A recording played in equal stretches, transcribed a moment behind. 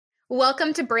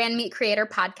Welcome to Brand Meet Creator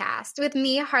Podcast with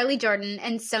me, Harley Jordan,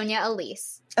 and Sonia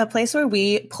Elise. A place where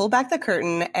we pull back the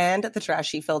curtain and the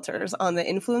trashy filters on the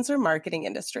influencer marketing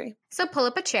industry. So pull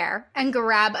up a chair and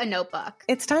grab a notebook.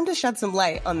 It's time to shed some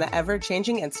light on the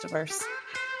ever-changing Instaverse.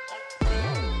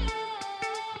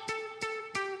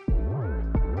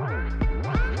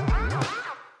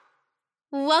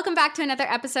 Welcome back to another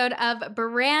episode of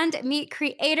Brand Meet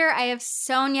Creator. I have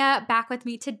Sonia back with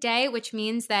me today, which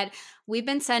means that we've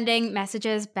been sending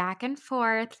messages back and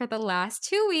forth for the last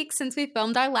 2 weeks since we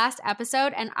filmed our last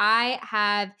episode, and I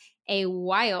have a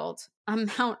wild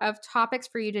amount of topics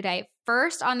for you today.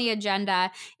 First on the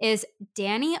agenda is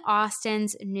Dani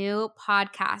Austin's new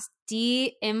podcast,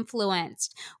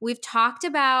 De-Influenced. We've talked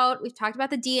about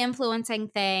the de-influencing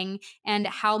thing and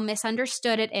how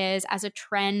misunderstood it is as a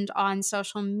trend on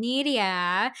social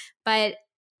media, but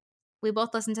we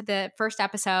both listened to the first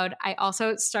episode. I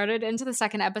also started into the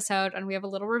second episode, and we have a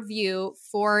little review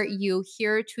for you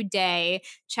here today,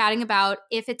 chatting about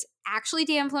if it's actually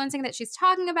de-influencing that she's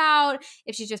talking about,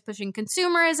 if she's just pushing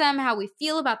consumerism, how we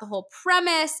feel about the whole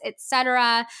premise,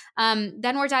 etc.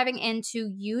 Then we're diving into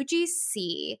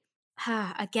UGC.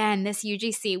 Again, this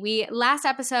UGC. Last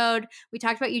episode, we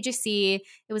talked about UGC.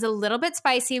 It was a little bit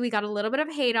spicy. We got a little bit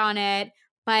of hate on it.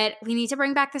 But we need to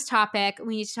bring back this topic.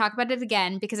 We need to talk about it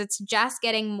again because it's just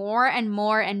getting more and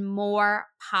more and more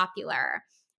popular.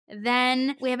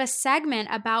 Then we have a segment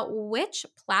about which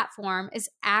platform is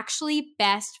actually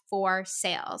best for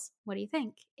sales. What do you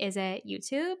think? Is it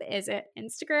YouTube? Is it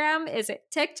Instagram? Is it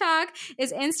TikTok?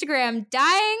 Is Instagram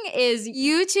dying? Is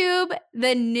YouTube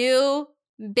the new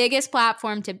biggest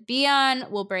platform to be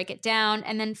on? We'll break it down.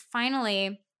 And then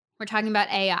finally, we're talking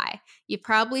about AI. You've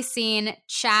probably seen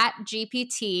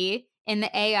ChatGPT in the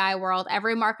AI world.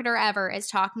 Every marketer ever is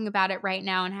talking about it right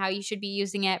now and how you should be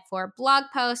using it for blog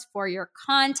posts, for your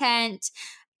content,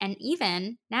 and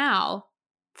even now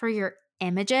for your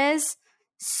images.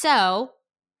 So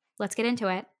let's get into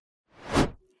it.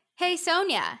 Hey,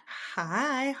 Sonia.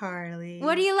 Hi, Harley.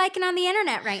 What are you liking on the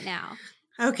internet right now?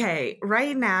 Okay,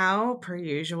 right now, per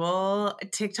usual,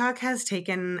 TikTok has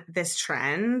taken this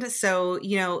trend. So,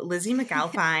 Lizzie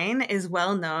McAlpine is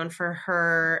well known for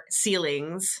her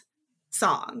Ceilings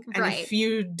song. And Right. if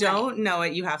you don't know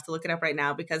it, you have to look it up right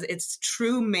now because it's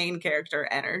true main character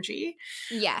energy.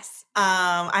 Yes.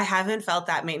 I haven't felt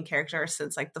that main character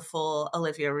since like the full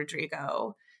Olivia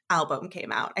Rodrigo album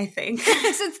came out, I think.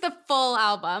 Since the full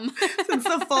album. Since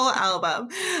the full album.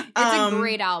 It's a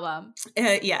great album.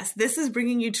 Yes, this is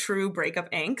bringing you true breakup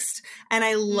angst. And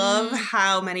I love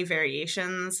how many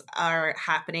variations are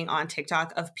happening on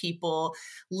TikTok of people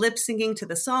lip syncing to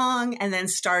the song and then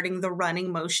starting the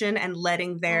running motion and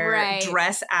letting their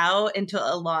dress out into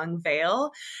a long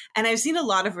veil. And I've seen a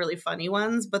lot of really funny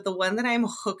ones, but the one that I'm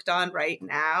hooked on right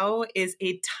now is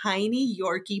a tiny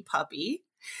Yorkie puppy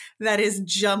that is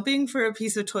jumping for a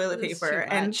piece of toilet paper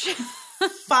and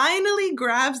finally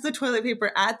grabs the toilet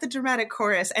paper at the dramatic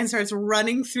chorus and starts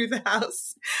running through the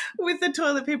house with the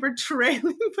toilet paper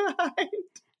trailing behind.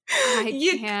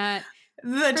 I can't.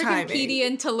 The timing. Petey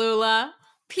and Tallulah.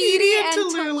 Petey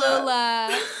and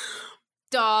Tallulah.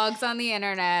 Dogs on the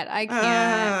internet. I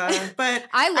can't. But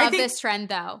I love this trend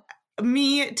though.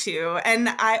 Me too. And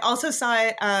I also saw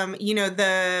it,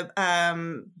 the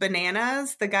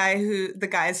Bananas, the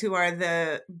guys who are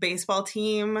the baseball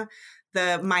team,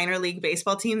 the minor league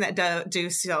baseball team that do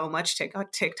so much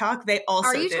TikTok. They also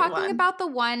Are you did talking one. about the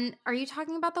one? Are you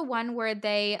talking about the one where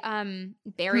they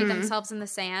bury themselves in the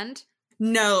sand?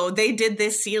 No, they did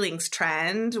this Ceilings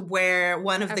trend where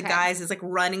one of the guys is like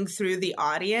running through the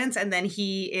audience and then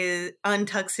he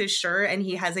untucks his shirt and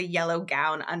he has a yellow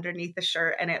gown underneath the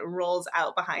shirt and it rolls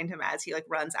out behind him as he like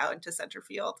runs out into center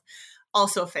field.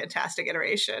 Also a fantastic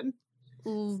iteration.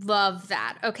 Love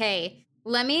that. Okay.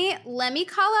 Let me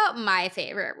call out my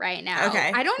favorite right now.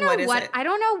 Okay. I don't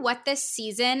know what this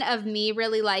season of me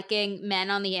really liking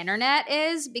men on the internet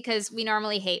is because we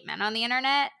normally hate men on the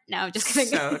internet. No, just kidding.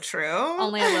 So true.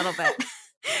 Only a little bit.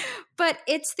 But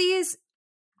it's these,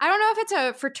 I don't know if it's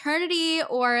a fraternity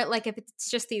or like if it's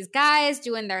just these guys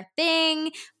doing their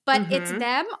thing, but it's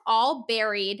them all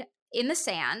buried in the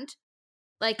sand,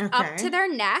 like up to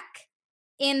their neck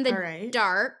in the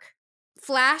dark,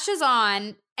 flashes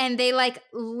on, and they like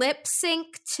lip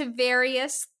sync to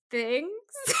various things.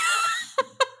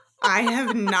 I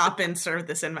have not been served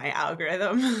this in my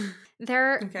algorithm.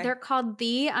 They're called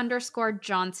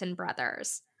 _Johnson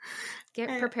Brothers.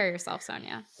 Prepare yourself,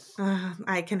 Sonia.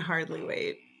 I can hardly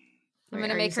wait. I'm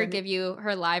going to make her give you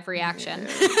her live reaction.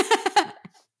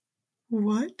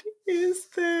 What is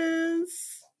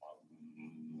this?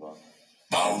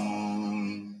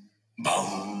 Boom,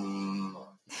 boom.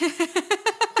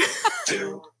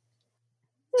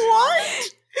 What?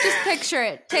 Just picture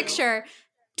it. Picture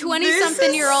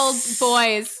 20-something-year-old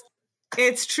boys.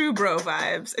 It's true bro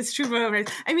vibes. It's true bro vibes.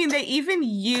 I mean, they even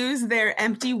use their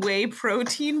empty whey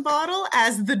protein bottle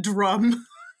as the drum.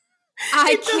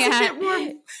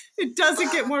 It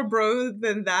doesn't get more bro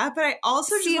than that. But I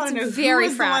also just want to know who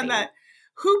was the one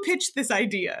who pitched this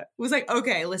idea. It was like,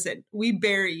 okay, listen, we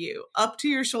bury you up to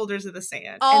your shoulders in the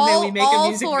sand, and then we make a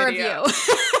music video. Of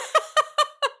you.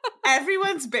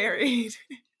 Everyone's buried.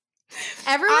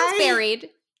 Everyone's buried.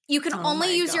 You can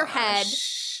only use your head.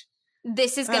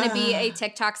 This is going to be a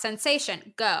TikTok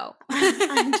sensation. Go.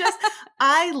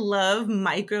 I love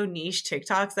micro niche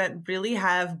TikToks that really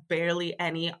have barely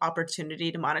any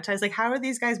opportunity to monetize. Like, how are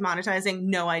these guys monetizing?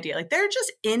 No idea. Like, they're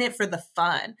just in it for the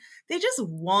fun. They just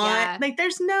want, like,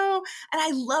 there's no, and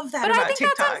I love that about TikTok. But I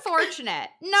think that's unfortunate.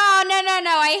 No.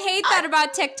 I hate that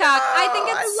about TikTok. I think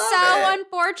it's so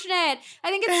unfortunate. I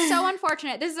think it's so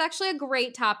unfortunate. This is actually a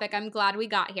great topic. I'm glad we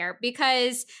got here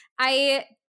because I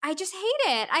just hate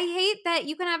it. I hate that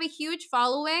you can have a huge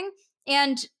following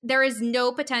and there is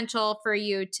no potential for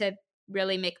you to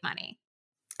really make money.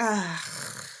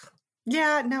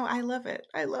 Yeah, no, I love it.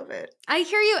 I love it. I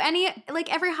hear you.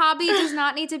 Every hobby does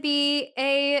not need to be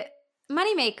a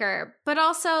moneymaker, but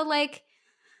also like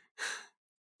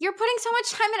you're putting so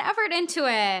much time and effort into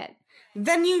it.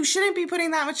 Then you shouldn't be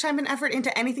putting that much time and effort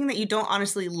into anything that you don't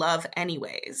honestly love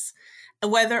anyways,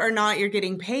 whether or not you're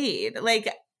getting paid.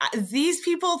 Like, these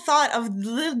people thought of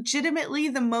legitimately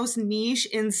the most niche,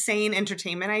 insane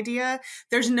entertainment idea.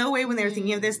 There's no way when they were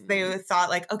thinking of this, they thought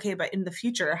like, okay, but in the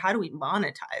future, how do we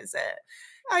monetize it?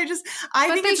 I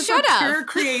think it's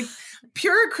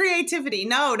pure creativity.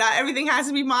 No, not everything has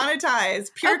to be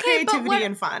monetized. Pure creativity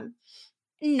and fun.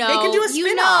 No, they can do a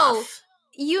spin-off.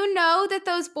 You know that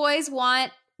those boys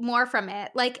want more from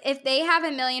it. Like if they have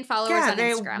 1 million followers on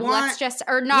Instagram,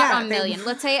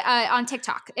 let's say on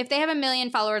TikTok. If they have 1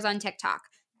 million followers on TikTok,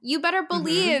 you better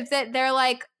believe that they're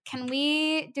like, can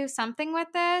we do something with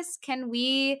this? Can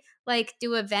we like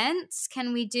do events?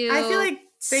 Can we do I feel like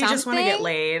they just want to get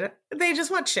laid. They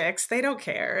just want chicks. They don't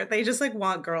care. They just like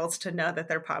want girls to know that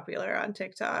they're popular on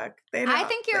TikTok. I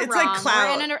think you're wrong. Like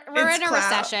clout. We're in a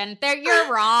recession.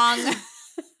 You're wrong.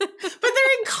 But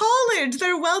they're in college.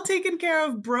 They're well taken care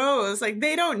of bros. Like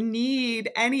they don't need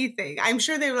anything. I'm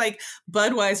sure they were like,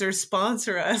 Budweiser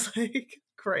sponsor us. Like,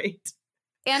 great.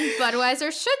 And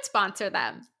Budweiser should sponsor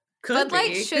them. Bud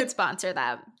Light should sponsor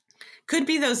them. Could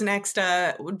be those next.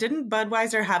 Didn't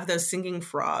Budweiser have those singing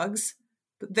frogs?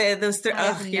 I have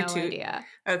no idea.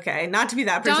 Okay, not to be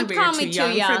that person, but you're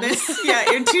too young for this.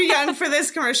 Yeah, you're too young for this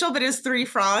commercial. But it was 3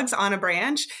 frogs on a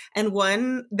branch, and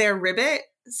their ribbit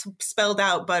spelled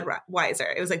out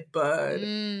Budweiser. It was like Bud,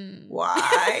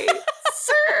 why,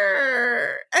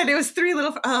 sir? And it was 3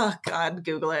 little. Oh God,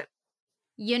 Google it.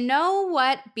 You know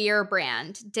what beer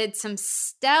brand did some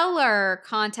stellar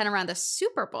content around the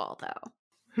Super Bowl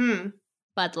though?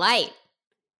 Bud Light.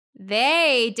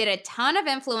 They did a ton of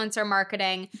influencer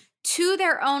marketing to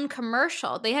their own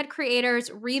commercial. They had creators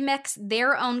remix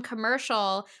their own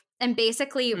commercial and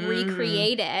basically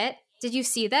recreate it. Did you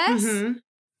see this?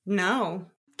 No.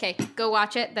 Okay, go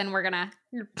watch it. Then we're gonna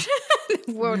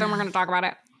talk about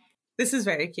it. This is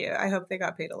very cute. I hope they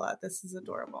got paid a lot. This is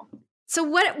adorable. So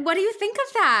what do you think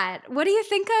of that? What do you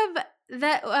think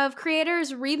of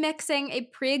creators remixing a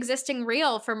pre-existing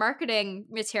reel for marketing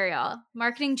material?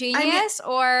 Marketing genius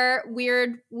or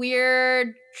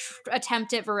weird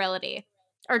attempt at virility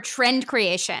or trend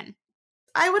creation?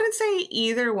 I wouldn't say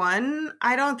either one.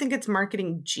 I don't think it's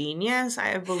marketing genius.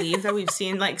 I believe that we've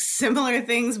seen like similar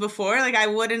things before. Like I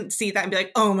wouldn't see that and be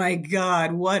like, oh my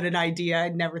God, what an idea.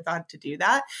 I'd never thought to do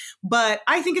that. But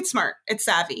I think it's smart. It's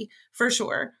savvy for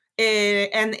sure.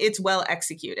 And it's well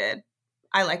executed.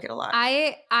 I like it a lot.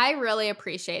 I really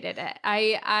appreciated it.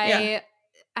 I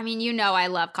mean, you know, I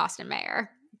love Costin Mayer.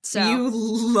 So you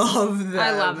love them.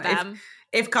 I love them.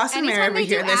 If Costin Mayer ever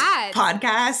hear this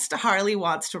podcast, Harley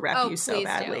wants to rep you so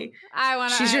badly.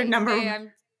 She's your number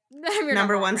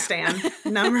one stan.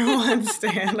 Number one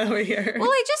stan over here.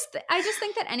 Well, I just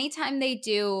think that anytime they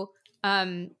do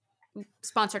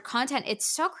sponsored content, it's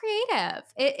so creative.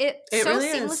 It so really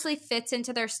seamlessly fits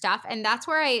into their stuff, and that's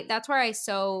where I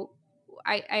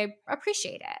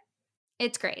appreciate it.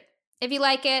 It's great. If you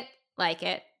like it, like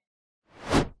it.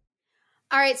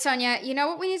 All right, Sonia, you know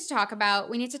what we need to talk about?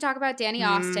 We need to talk about Dani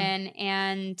Austin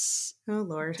and oh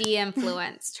Lord,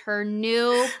 De-Influenced, her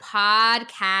new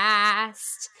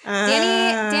podcast.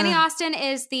 Dani Austin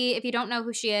is if you don't know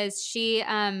who she is, she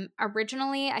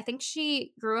originally, I think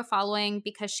she grew a following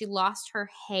because she lost her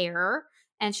hair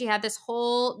And she had this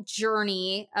whole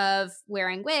journey of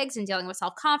wearing wigs and dealing with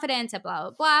self-confidence and blah,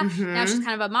 blah, blah. Mhm. Now she's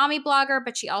kind of a mommy blogger,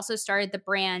 but she also started the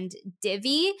brand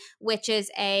Divi, which is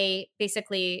a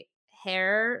basically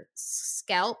hair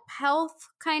scalp health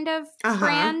kind of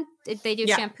brand. They do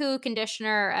shampoo,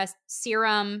 conditioner, a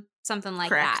serum, something like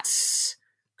that.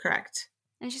 Correct.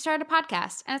 And she started a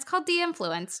podcast, and it's called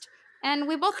De-Influenced. And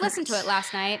we both listened to it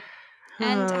last night.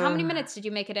 And how many minutes did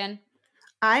you make it in?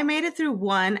 I made it through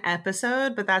one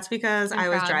episode, but that's because I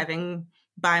was driving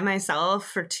by myself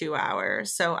for 2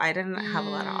 hours. So I didn't have a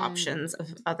lot of options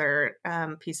of other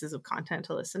pieces of content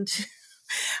to listen to.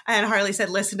 And Harley said,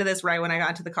 listen to this right when I got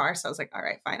into the car. So I was like, all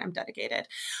right, fine, I'm dedicated.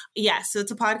 Yeah, so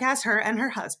it's a podcast, her and her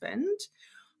husband.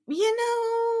 You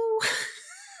know,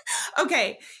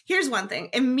 okay, here's one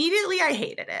thing. Immediately, I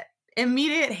hated it.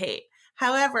 Immediate hate.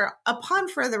 However, upon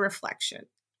further reflection,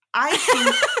 I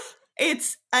think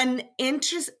it's an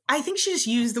interest. I think she just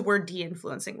used the word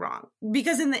de-influencing wrong.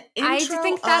 Because in the intro I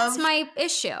think that's my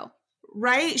issue.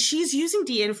 Right? She's using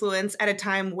de-influence at a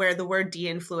time where the word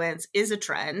de-influence is a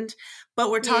trend, but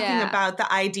we're talking about the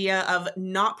idea of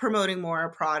not promoting more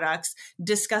products,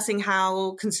 discussing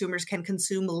how consumers can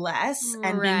consume less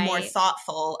and being more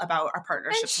thoughtful about our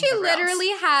partnerships. And she literally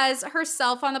has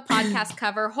herself on the podcast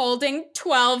cover holding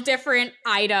 12 different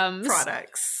items.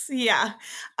 Products. Yeah.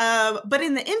 But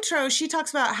in the intro, she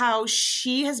talks about how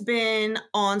she has been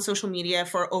on social media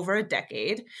for over a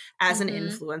decade as an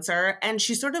influencer, and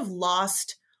she sort of lost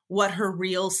what her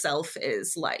real self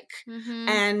is like.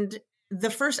 And the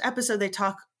first episode, they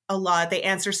talk a lot. They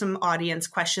answer some audience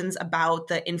questions about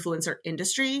the influencer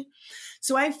industry.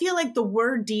 So I feel like the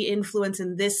word de-influence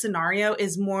in this scenario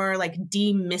is more like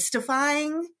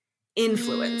demystifying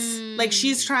influence. Like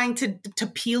she's trying to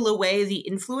peel away the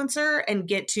influencer and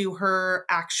get to her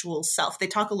actual self. They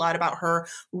talk a lot about her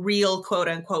real quote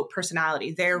unquote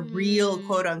personality, their real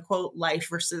quote unquote life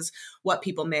versus what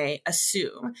people may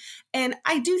assume. And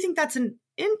I do think that's an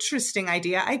interesting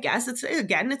idea. I guess it's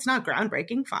not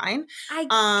groundbreaking. Fine.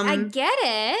 I get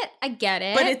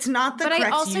it. But it's not the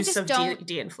correct use of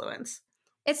de-influence.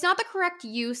 It's not the correct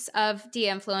use of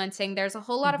de-influencing. There's a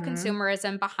whole lot of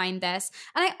consumerism behind this.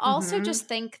 And I also just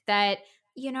think that,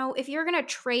 you know, if you're going to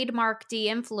trademark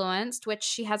de-influenced, which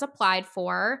she has applied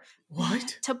for,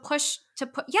 to push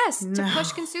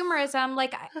consumerism,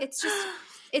 like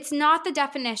it's not the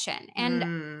definition.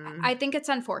 And I think it's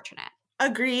unfortunate.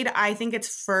 Agreed. I think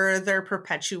it's further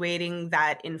perpetuating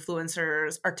that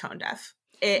influencers are tone deaf.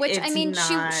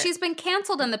 She's been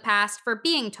canceled in the past for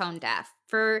being tone deaf,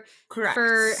 for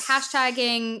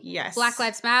hashtagging Black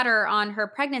Lives Matter on her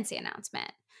pregnancy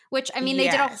announcement, which, I mean,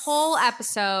 they did a whole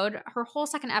episode. Her whole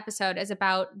second episode is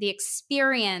about the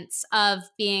experience of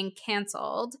being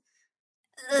canceled.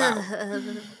 Wow.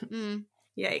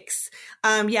 Yikes.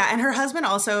 And her husband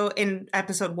also in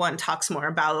episode 1 talks more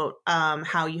about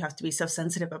how you have to be so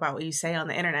sensitive about what you say on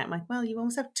the internet. I'm like, well, you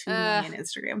almost have 2 million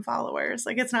Instagram followers.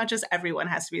 Like, it's not just everyone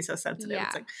has to be so sensitive.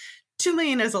 It's like 2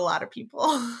 million is a lot of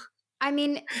people. I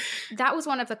mean, that was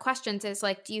one of the questions is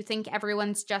like, do you think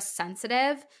everyone's just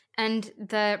sensitive? And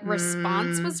the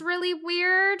response was really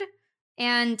weird.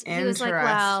 And he was like,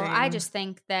 well, I just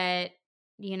think that,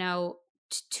 you know,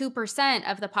 2%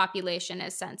 of the population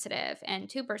is sensitive and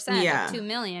 2% of 2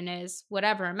 million is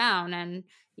whatever amount. And,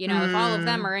 you know, if all of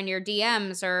them are in your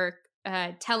DMs or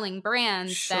telling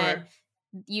brands that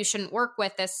you shouldn't work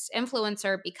with this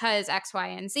influencer because X, Y,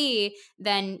 and Z,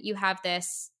 then you have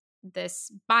this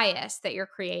bias that you're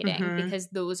creating because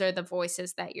those are the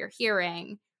voices that you're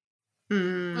hearing. I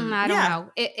don't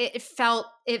know. It felt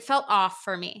off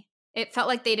for me. It felt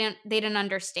like they didn't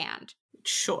understand.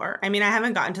 Sure. I mean, I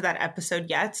haven't gotten to that episode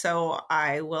yet, so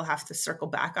I will have to circle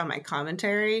back on my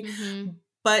commentary.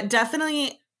 But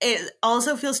definitely, it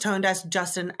also feels tone deaf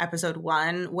just in episode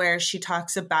 1, where she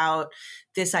talks about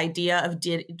this idea of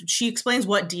she explains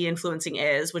what de-influencing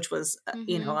is, which was,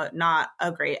 you know, not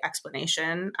a great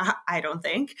explanation, I don't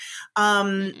think.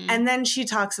 And then she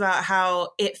talks about how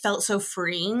it felt so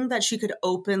freeing that she could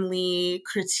openly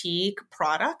critique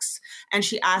products. And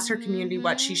she asked her community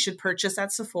what she should purchase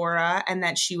at Sephora and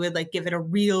that she would like give it a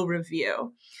real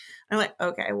review. I'm like,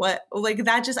 okay, what? Like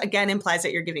that just again implies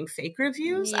that you're giving fake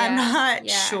reviews. I'm not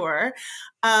sure.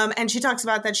 And she talks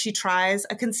about that she tries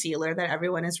a concealer that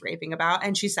everyone is raving about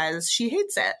and she says she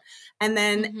hates it. And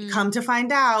then come to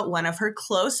find out one of her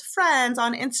close friends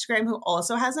on Instagram who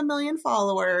also has 1 million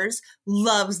followers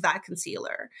loves that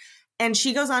concealer. And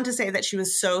she goes on to say that she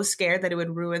was so scared that it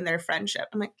would ruin their friendship.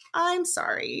 I'm like, I'm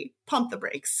sorry. Pump the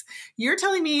brakes. You're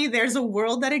telling me there's a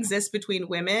world that exists between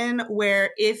women where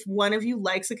if one of you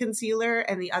likes a concealer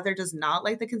and the other does not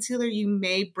like the concealer, you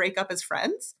may break up as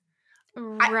friends?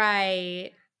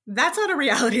 Right. That's not a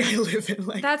reality I live in.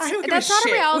 Like, That's not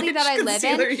a reality that I live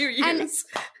in. You use. And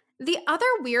the other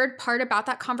weird part about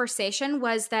that conversation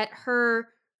was that her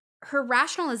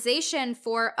rationalization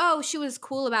for, oh, she was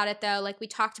cool about it though, like we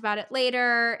talked about it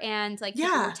later, and like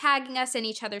people were tagging us in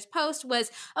each other's post,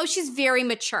 was, oh, she's very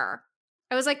mature.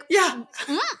 I was like,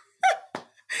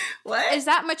 What? Is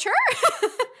that mature?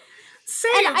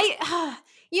 Same. And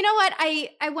you know what?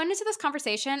 I went into this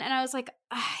conversation and I was like,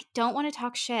 I don't want to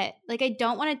talk shit. Like, I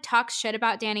don't want to talk shit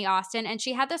about Dani Austin. And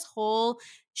she had this whole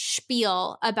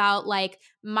spiel about like,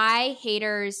 my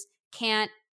haters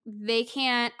can't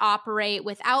operate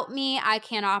without me. I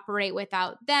can't operate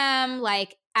without them.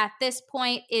 Like, at this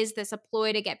point, is this a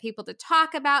ploy to get people to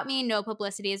talk about me? No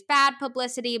publicity is bad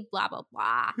publicity, blah, blah,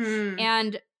 blah.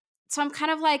 And so I'm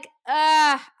kind of like,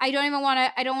 I don't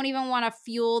even want to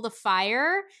fuel the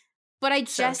fire. But I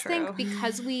just think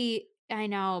because we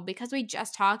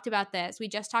just talked about this, we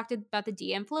just talked about the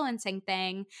de-influencing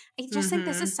thing. I just think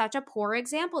this is such a poor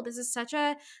example. This is such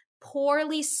a poor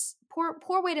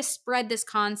way to spread this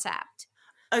concept.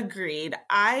 Agreed.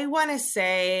 I want to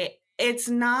say it's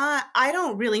not, I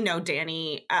don't really know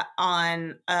Dani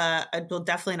on well,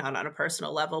 definitely not on a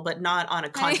personal level, but not on a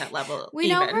content level. We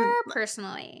know her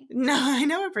personally. No, I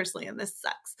know her personally, and this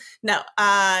sucks. No,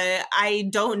 I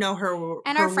don't know her.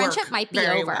 And her our friendship might be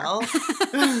very over. Well.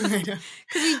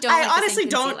 I honestly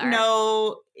don't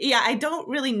know. Yeah, I don't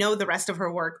really know the rest of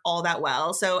her work all that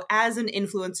well. So as an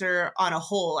influencer on a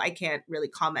whole, I can't really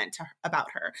comment about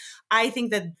her. I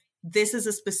think that this is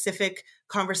a specific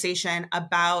conversation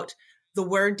about the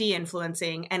word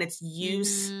de-influencing and its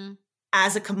use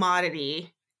as a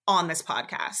commodity on this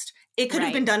podcast. It could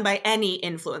have been done by any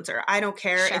influencer. I don't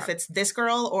care if it's this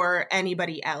girl or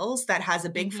anybody else that has a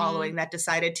big following that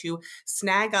decided to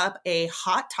snag up a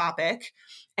hot topic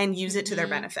and use it to their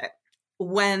benefit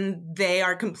when they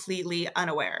are completely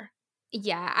unaware.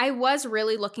 Yeah, I was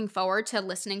really looking forward to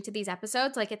listening to these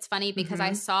episodes. Like, it's funny because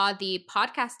I saw the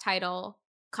podcast title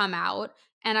come out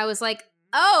and I was like,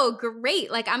 oh, great.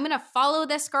 Like, I'm going to follow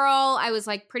this girl. I was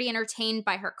like pretty entertained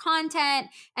by her content,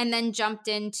 and then jumped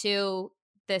into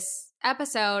this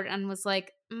episode and was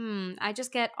like, I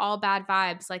just get all bad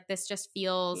vibes. Like, this just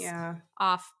feels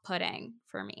off-putting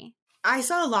for me. I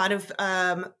saw a lot of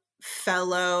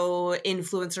fellow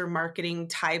influencer marketing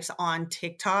types on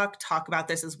TikTok talk about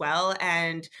this as well.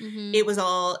 And it was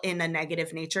all in a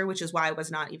negative nature, which is why I was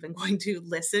not even going to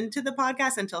listen to the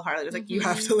podcast until Harley was like, you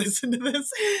have to listen to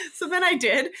this. So then I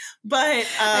did. But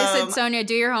I said, Sonia,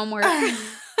 do your homework.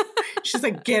 She's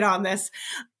like, get on this.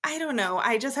 I don't know.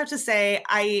 I just have to say,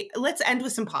 let's end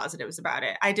with some positives about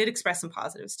it. I did express some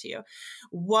positives to you.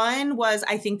 One was,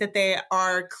 I think that they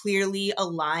are clearly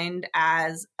aligned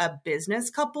as a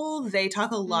business couple. They talk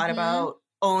a lot about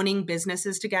owning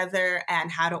businesses together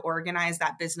and how to organize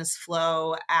that business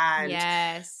flow and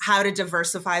how to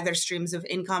diversify their streams of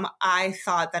income. I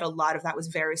thought that a lot of that was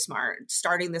very smart.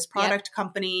 Starting this product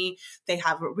company, they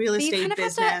have a real estate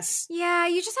business.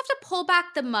 You just have to pull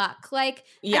back the muck. Like,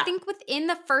 I think within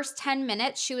the first 10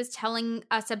 minutes, she was telling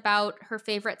us about her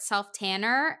favorite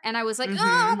self-tanner. And I was like,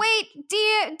 oh, wait,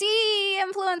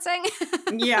 de-influencing.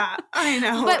 Yeah, I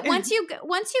know. But once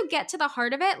you get to the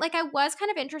heart of it, like, I was kind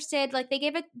of interested. Like, they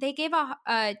gave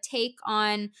a take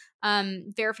on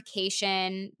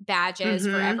verification badges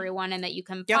for everyone, and that you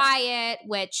can buy it,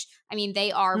 which, I mean,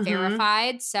 they are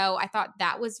verified. So I thought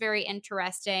that was very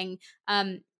interesting.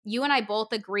 You and I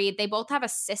both agreed they both have a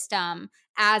system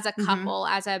as a couple,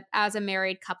 as a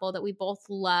married couple, that we both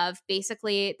love.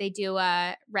 Basically, they do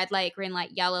a red light, green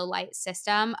light, yellow light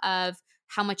system of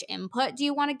how much input do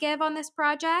you want to give on this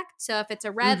project. So if it's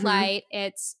a red light,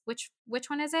 it's which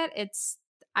one is it? It's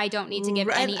I don't need to give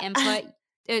any input.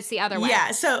 It's the other way.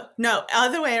 Yeah. So no,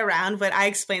 other way around. But I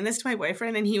explained this to my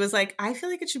boyfriend and he was like, I feel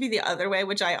like it should be the other way,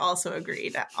 which I also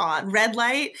agreed on. Red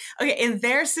light. Okay. In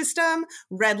their system,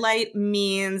 red light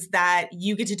means that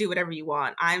you get to do whatever you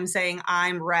want. I'm saying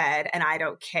I'm red and I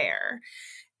don't care.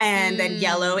 And then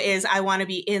yellow is I want to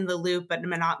be in the loop, but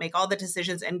not make all the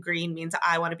decisions. And green means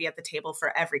I want to be at the table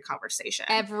for every conversation.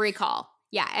 Every call.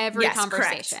 Yeah. Every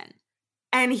conversation. Correct.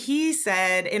 And he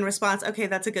said in response, okay,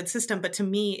 that's a good system. But to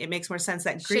me, it makes more sense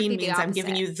that green means I'm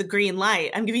giving you the green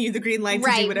light. I'm giving you the green light to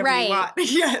do whatever you want.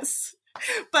 Yes.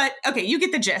 But okay, you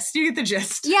get the gist.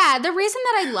 Yeah. The reason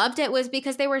that I loved it was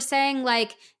because they were saying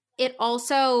like it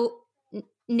also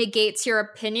negates your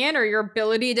opinion or your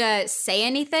ability to say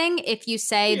anything if you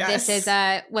say this is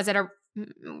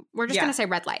we're just going to say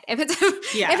red light. If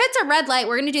it's a red light,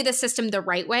 we're going to do the system the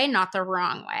right way, not the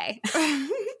wrong way.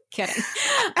 Kidding.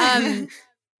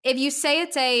 If you say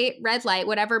it's a red light,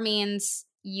 whatever means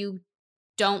you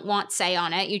don't want say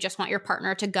on it. You just want your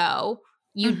partner to go.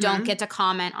 You don't get to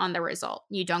comment on the result.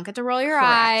 You don't get to roll your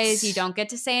eyes. You don't get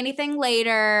to say anything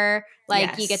later.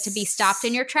 Like you get to be stopped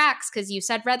in your tracks because you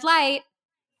said red light.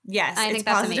 Yes, I think it's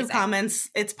that's positive amazing. comments.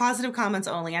 It's positive comments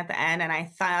only at the end. And I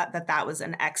thought that that was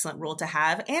an excellent rule to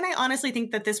have. And I honestly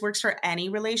think that this works for any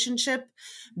relationship,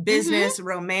 business,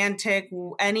 romantic,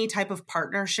 any type of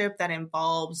partnership that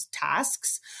involves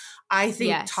tasks. I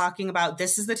think talking about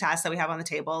this is the task that we have on the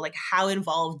table, like how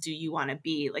involved do you want to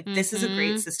be? Like this is a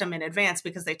great system in advance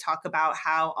because they talk about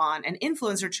how on an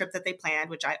influencer trip that they planned,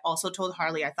 which I also told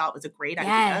Harley I thought was a great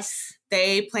idea.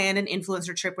 They planned an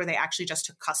influencer trip where they actually just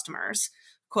took customers,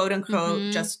 quote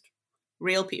unquote, just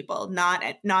real people, not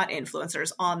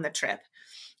influencers on the trip.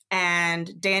 And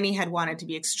Dani had wanted to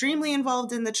be extremely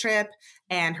involved in the trip.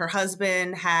 And her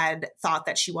husband had thought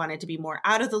that she wanted to be more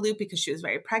out of the loop because she was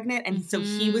very pregnant. And so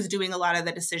he was doing a lot of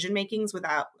the decision makings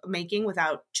without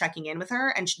checking in with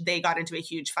her. And they got into a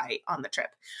huge fight on the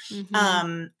trip.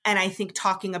 And I think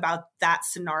talking about that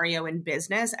scenario in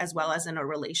business as well as in a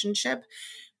relationship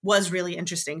was really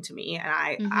interesting to me. And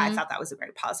I thought that was a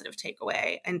very positive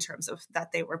takeaway in terms of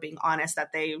that they were being honest,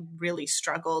 that they really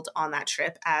struggled on that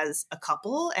trip as a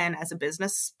couple and as a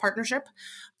business partnership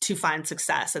to find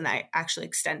success. And they actually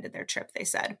extended their trip, they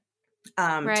said,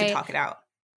 to talk it out.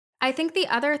 I think the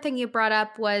other thing you brought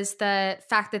up was the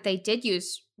fact that they did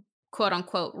use quote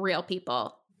unquote real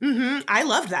people. I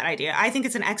loved that idea. I think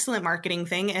it's an excellent marketing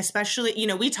thing, especially,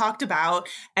 we talked about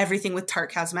everything with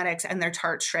Tarte Cosmetics and their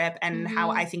Tarte trip and how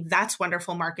I think that's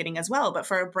wonderful marketing as well. But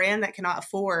for a brand that cannot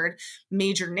afford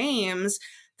major names,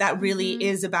 that really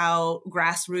is about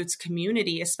grassroots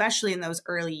community, especially in those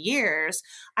early years.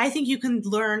 I think you can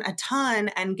learn a ton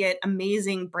and get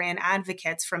amazing brand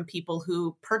advocates from people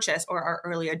who purchase or are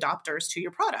early adopters to your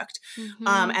product.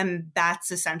 And that's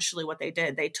essentially what they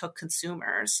did. They took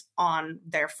consumers on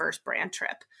their first brand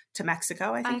trip to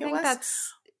Mexico, I think it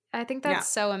was. I think that's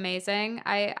so amazing.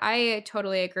 I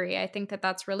totally agree. I think that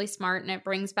that's really smart. And it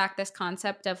brings back this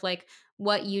concept of like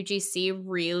what UGC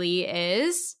really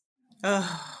is.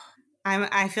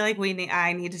 I feel like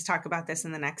I need to talk about this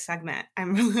in the next segment.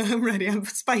 I'm ready. I'm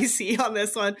spicy on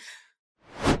this one.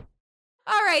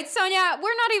 All right, Sonia,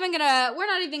 we're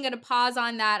not even gonna pause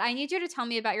on that. I need you to tell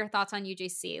me about your thoughts on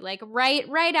UGC. Like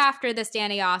right after this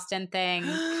Dani Austin thing,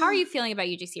 how are you feeling about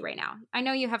UGC right now? I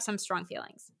know you have some strong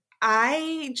feelings.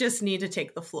 I just need to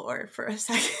take the floor for a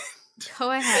second. Go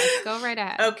ahead. Go right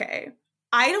ahead. Okay.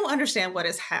 I don't understand what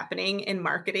is happening in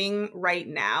marketing right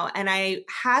now. And I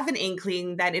have an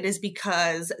inkling that it is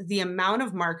because the amount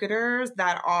of marketers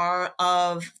that are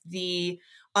of the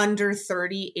under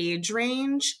 30 age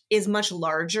range is much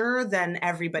larger than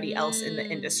everybody else in the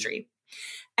industry.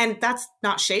 And that's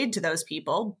not shade to those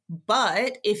people.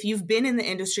 But if you've been in the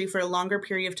industry for a longer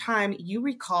period of time, you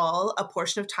recall a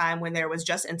portion of time when there was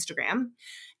just Instagram.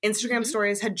 Instagram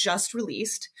stories had just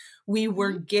released. We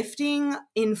were gifting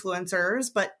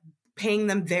influencers, but paying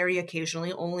them very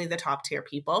occasionally, only the top tier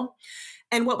people.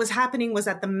 And what was happening was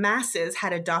that the masses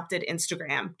had adopted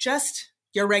Instagram, just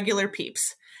your regular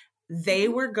peeps. They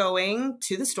were going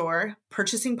to the store,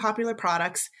 purchasing popular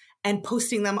products, and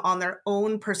posting them on their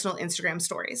own personal Instagram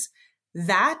stories.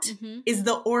 That is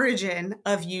the origin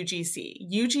of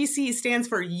UGC. UGC stands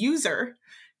for user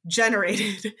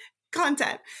generated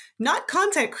content, not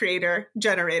content creator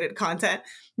generated content,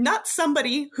 not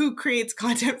somebody who creates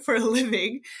content for a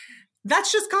living.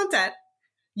 That's just content.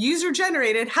 User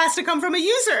generated has to come from a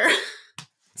user.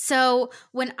 So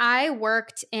when I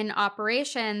worked in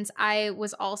operations, I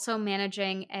was also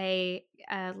managing a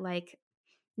like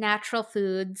natural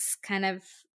foods kind of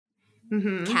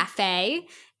cafe.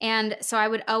 And so I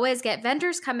would always get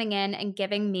vendors coming in and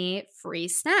giving me free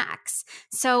snacks.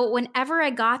 So whenever I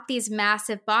got these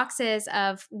massive boxes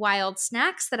of wild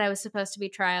snacks that I was supposed to be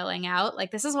trialing out,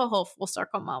 like this is a whole full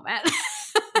circle moment.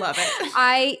 Love it.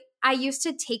 I used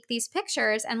to take these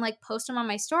pictures and like post them on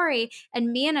my story,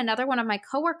 and me and another one of my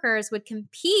coworkers would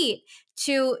compete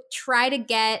to try to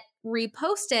get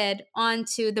reposted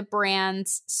onto the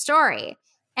brand's story.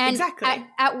 And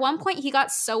at one point, he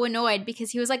got so annoyed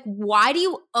because he was like, why do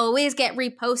you always get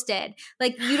reposted?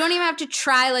 Like, you don't even have to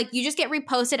try. Like, you just get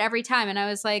reposted every time. And I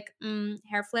was like,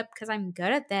 hair flip, because I'm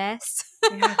good at this.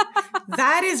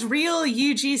 That is real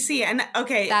UGC. And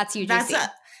okay. That's UGC.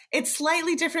 It's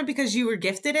slightly different because you were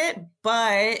gifted it,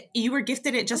 but you were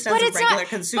gifted it just as a regular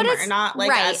consumer, not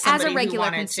like as somebody as a regular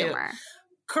who wanted consumer. To.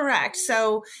 Correct.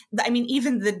 So, I mean,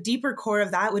 even the deeper core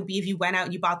of that would be if you went out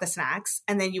and you bought the snacks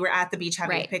and then you were at the beach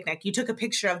having a picnic. You took a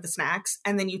picture of the snacks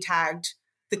and then you tagged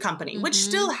the company, which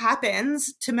still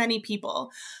happens to many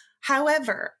people.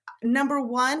 However, Number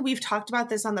one, we've talked about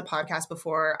this on the podcast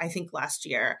before, I think last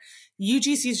year.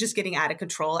 UGC is just getting out of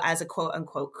control as a quote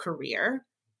unquote career.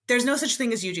 There's no such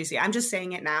thing as UGC. I'm just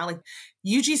saying it now. Like,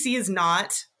 UGC is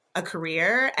not a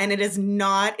career and it is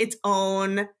not its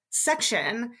own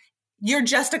section. You're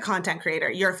just a content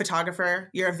creator. You're a photographer.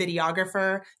 You're a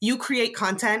videographer. You create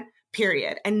content,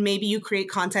 period. And maybe you create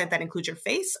content that includes your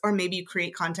face, or maybe you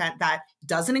create content that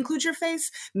doesn't include your face.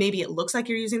 Maybe it looks like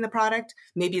you're using the product.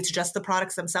 Maybe it's just the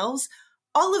products themselves.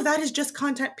 All of that is just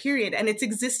content, period. And it's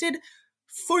existed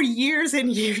for years and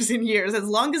years and years. As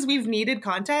long as we've needed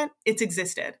content, it's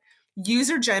existed.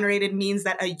 User generated means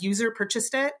that a user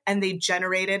purchased it and they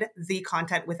generated the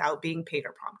content without being paid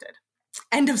or prompted.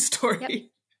 End of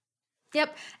story.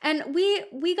 Yep. And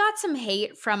we got some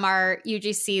hate from our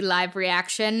UGC live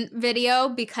reaction video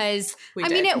because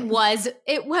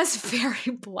it was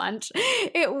very blunt.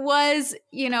 It was,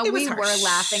 we were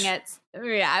laughing at,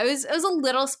 it was a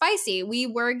little spicy. We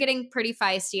were getting pretty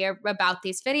feisty about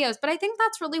these videos, but I think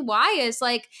that's really why is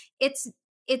like, it's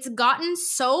gotten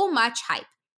so much hype.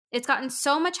 It's gotten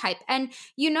so much hype. And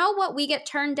you know what we get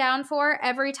turned down for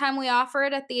every time we offer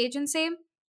it at the agency?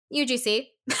 UGC.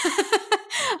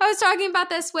 I was talking about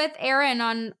this with Erin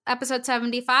on episode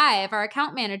 75, our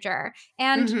account manager.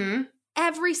 And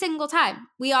every single time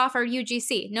we offer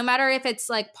UGC, no matter if it's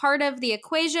like part of the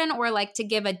equation or like to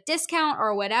give a discount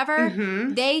or whatever,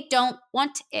 they don't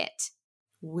want it.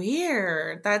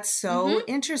 Weird. That's so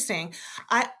interesting.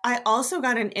 I also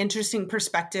got an interesting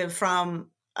perspective from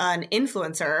an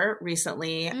influencer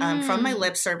recently from my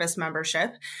lip service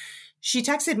membership. She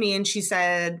texted me and she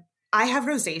said, I have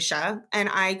rosacea and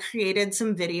I created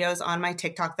some videos on my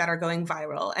TikTok that are going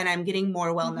viral and I'm getting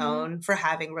more well known for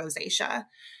having rosacea.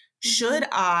 Should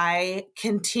I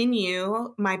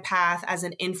continue my path as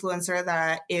an influencer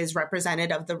that is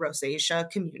representative of the rosacea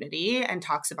community and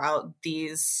talks about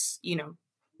these,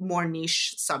 more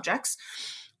niche subjects?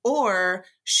 Or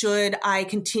should I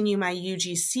continue my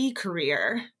UGC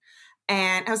career?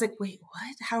 And I was like, wait,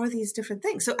 what? How are these different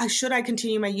things? So should I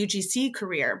continue my UGC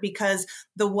career? Because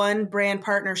the one brand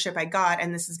partnership I got,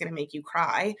 and this is going to make you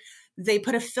cry, they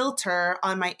put a filter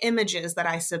on my images that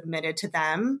I submitted to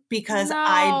them because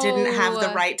I didn't have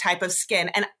the right type of skin.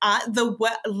 And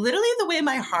literally the way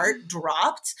my heart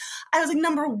dropped, I was like,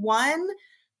 number one,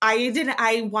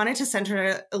 I wanted to send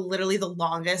her literally the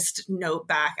longest note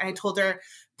back. And I told her,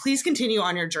 please continue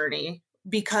on your journey,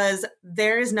 because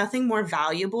there is nothing more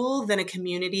valuable than a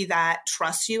community that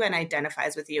trusts you and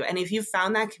identifies with you. And if you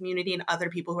found that community and other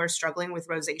people who are struggling with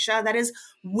rosacea, that is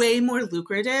way more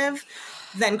lucrative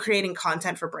than creating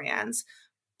content for brands.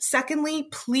 Secondly,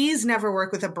 please never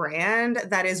work with a brand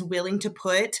that is willing to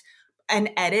put and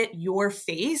edit your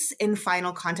face in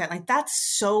final content. Like, that's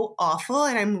so awful.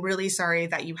 And I'm really sorry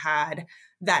that you had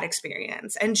that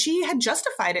experience. And she had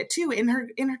justified it too in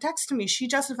her text to me. She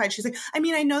justified. She's like, I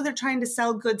know they're trying to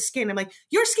sell good skin. I'm like,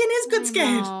 your skin is good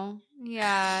skin.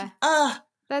 Yeah.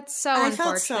 That's so I unfortunate.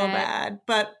 felt so bad.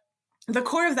 But the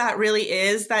core of that really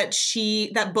is that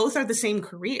that both are the same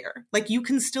career. Like, you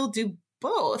can still do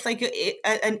both. Like,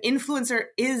 an influencer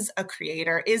is a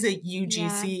creator, is a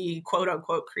UGC quote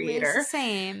unquote creator. It's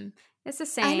the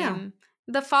same. I know.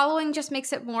 The following just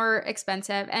makes it more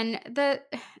expensive. And the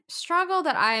struggle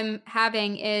that I'm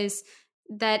having is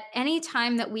that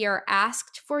anytime that we are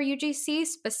asked for UGC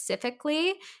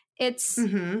specifically, it's,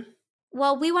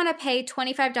 well, we want to pay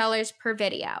 $25 per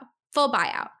video, full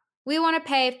buyout. We want to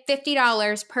pay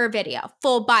 $50 per video,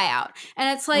 full buyout.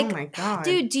 And it's like, oh my God,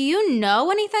 dude, do you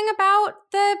know anything about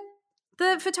the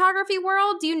photography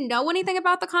world? Do you know anything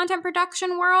about the content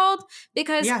production world?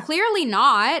 Because clearly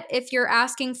not. If you're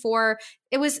asking for,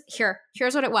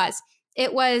 here's what it was.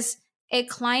 It was a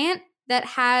client that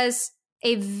has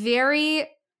she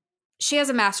has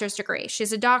a master's degree.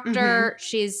 She's a doctor.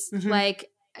 She's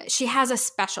she has a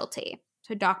specialty,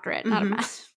 so doctorate, not a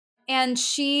master. And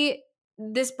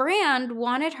this brand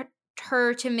wanted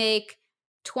her to make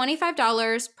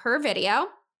 $25 per video.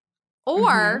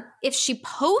 Or if she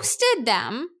posted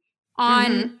them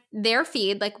on their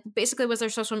feed, like basically was their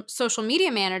social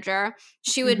media manager,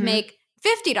 she would make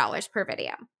 $50 per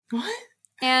video. What?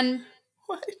 And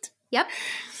what? Yep.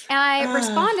 And I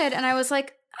responded and I was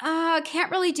like,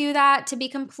 can't really do that. To be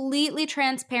completely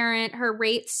transparent, her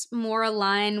rates more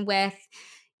align with,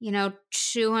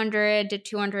 $200 to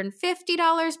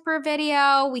 $250 per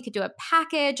video. We could do a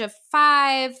package of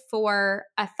 5 for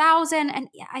 $1,000. And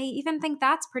I even think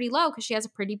that's pretty low because she has a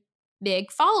pretty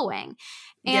big following.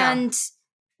 And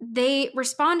they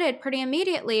responded pretty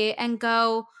immediately and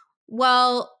go,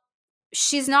 well,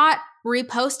 she's not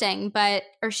reposting,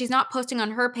 or she's not posting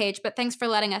on her page, but thanks for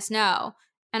letting us know.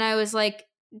 And I was like,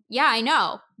 yeah, I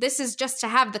know. This is just to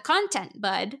have the content,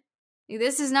 bud.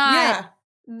 This is not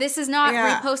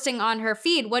reposting on her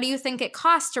feed. What do you think it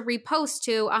costs to repost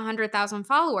to 100,000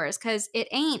 followers? Because it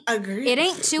ain't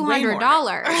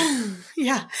 $200.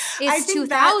 Yeah. It's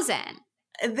 2,000.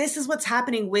 This is what's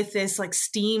happening with this like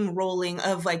steamrolling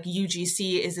of like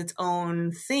UGC is its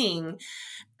own thing.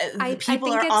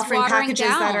 People are offering packages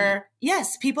that are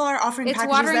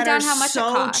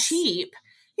so cheap.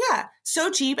 Yeah, so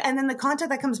cheap. And then the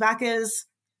content that comes back is,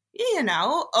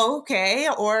 okay.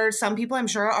 Or some people I'm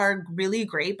sure are really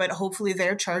great, but hopefully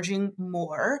they're charging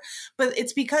more. But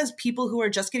it's because people who are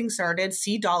just getting started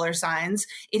see dollar signs.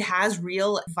 It has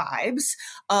real vibes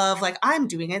of like, I'm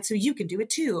doing it, so you can do it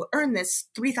too. Earn this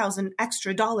 $3,000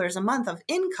 extra a month of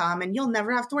income and you'll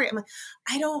never have to worry. I'm like,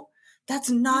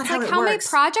 that's not how it works. How many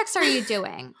projects are you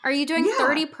doing? Are you doing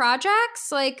 30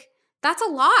 projects? Like, that's a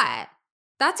lot.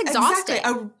 That's exhausting.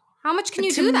 Exactly. How much can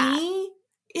you do that?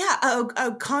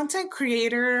 A content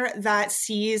creator that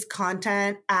sees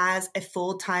content as a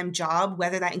full-time job,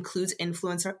 whether that includes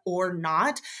influencer or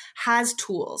not, has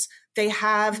tools. They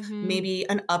have maybe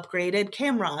an upgraded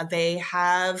camera. They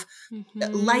have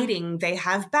lighting. They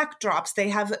have backdrops. They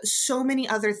have so many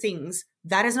other things.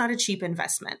 That is not a cheap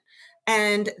investment.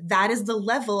 And that is the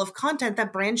level of content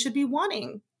that brands should be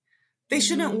wanting. They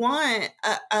shouldn't want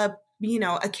a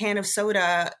can of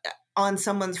soda on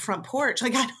someone's front porch.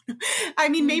 Like, I don't know. I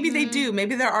mean, maybe they do.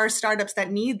 Maybe there are startups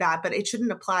that need that, but it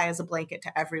shouldn't apply as a blanket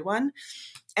to everyone.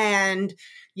 And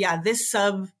yeah, this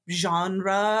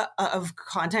subgenre of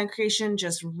content creation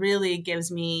just really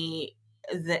gives me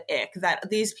the ick that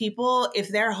these people, if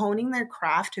they're honing their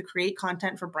craft to create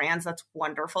content for brands, that's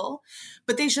wonderful.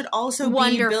 But they should also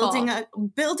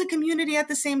build a community at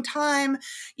the same time,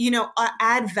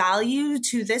 add value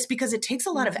to this because it takes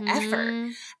a lot of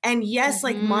effort. And yes,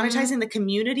 like monetizing the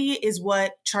community is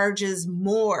what charges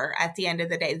more at the end of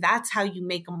the day. That's how you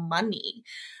make money.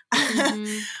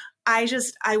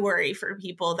 I worry for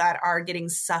people that are getting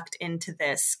sucked into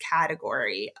this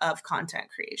category of content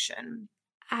creation.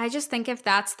 I just think if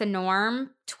that's the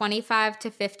norm, $25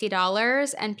 to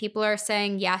 $50, and people are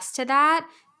saying yes to that,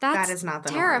 that is not the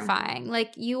terrifying. Norm.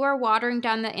 Like, you are watering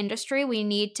down the industry. We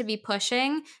need to be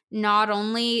pushing not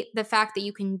only the fact that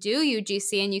you can do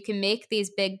UGC and you can make these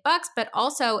big bucks, but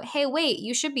also, hey, wait,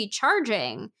 you should be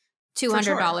charging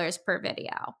 $200 per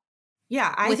video.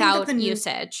 Yeah, without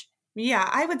usage. Yeah,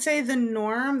 I would say the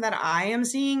norm that I am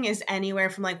seeing is anywhere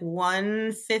from like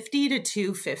 $150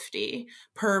 to $250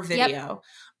 per video. Yep.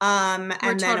 And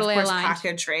then totally of course aligned.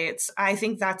 Package rates. I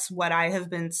think that's what I have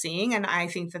been seeing, and I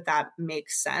think that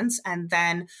makes sense. And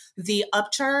then the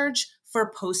upcharge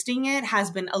for posting it has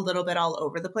been a little bit all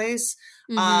over the place.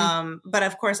 But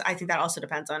of course, I think that also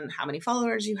depends on how many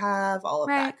followers you have, all of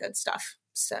that good stuff.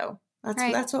 So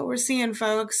that's what we're seeing,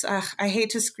 folks. I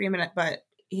hate to scream at it, but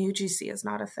UGC is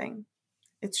not a thing.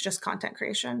 It's just content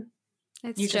creation.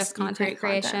 It's just content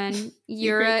creation.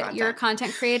 You're a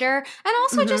content creator. And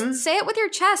also just say it with your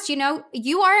chest.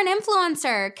 You are an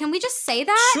influencer. Can we just say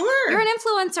that? Sure. You're an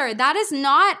influencer. That is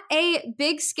not a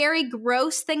big, scary,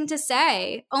 gross thing to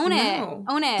say. Own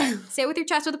it. Say it with your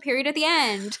chest with a period at the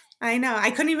end. I know. I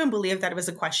couldn't even believe that it was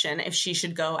a question if she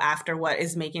should go after what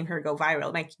is making her go viral.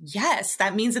 I'm like, yes,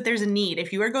 that means that there's a need.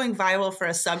 If you are going viral for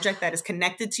a subject that is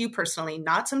connected to you personally,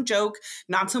 not some joke,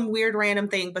 not some weird random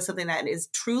thing, but something that is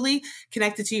truly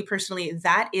connected to you personally,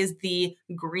 that is the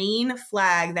green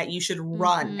flag that you should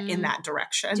run in that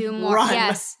direction. Do more.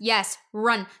 Run. Yes.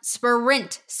 Run.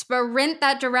 Sprint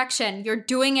that direction. You're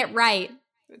doing it right.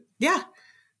 Yeah.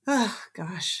 Oh,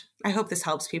 gosh. I hope this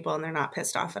helps people and they're not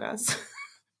pissed off at us.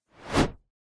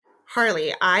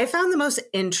 Harley, I found the most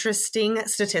interesting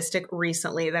statistic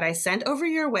recently that I sent over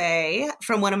your way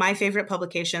from one of my favorite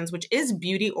publications, which is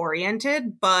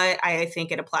beauty-oriented, but I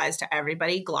think it applies to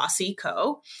everybody, Glossy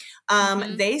Co.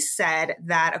 They said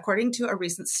that according to a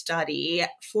recent study,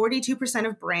 42%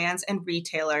 of brands and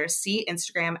retailers see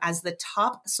Instagram as the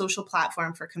top social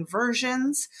platform for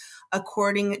conversions,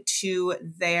 according to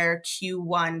their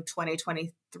Q1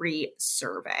 2023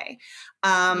 survey.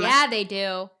 Yeah, they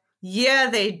do. Yeah,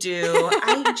 they do.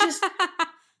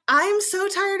 I'm so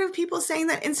tired of people saying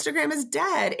that Instagram is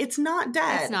dead. It's not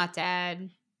dead. It's not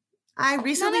dead. None of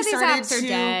these apps are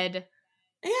dead.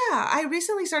 Yeah, I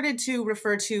recently started to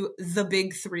refer to the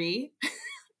big three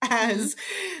as,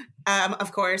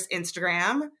 of course,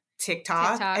 Instagram,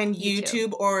 TikTok and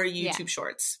YouTube or YouTube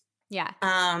Shorts. Yeah.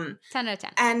 10 out of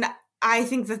 10. And I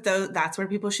think that that's where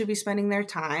people should be spending their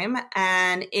time.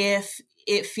 And if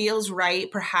it feels right,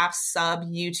 perhaps sub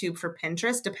YouTube for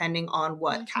Pinterest, depending on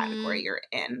what category you're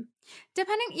in.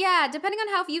 Depending on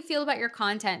how you feel about your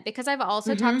content, because I've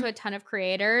also talked to a ton of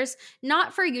creators,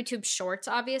 not for YouTube Shorts,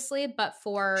 obviously, but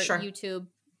for YouTube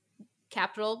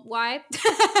capital Y,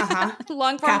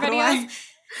 long form capital videos.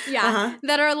 Y.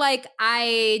 That are like,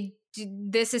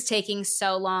 this is taking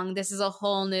so long. This is a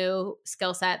whole new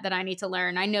skill set that I need to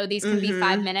learn. I know these can be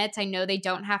 5 minutes. I know they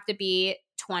don't have to be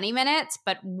 20 minutes,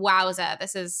 but wowza,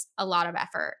 this is a lot of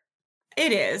effort.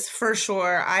 It is, for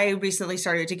sure. I recently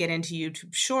started to get into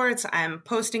YouTube Shorts. I'm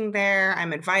posting there.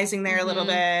 I'm advising there a little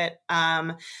bit.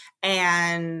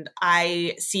 And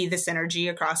I see the synergy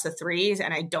across the threes,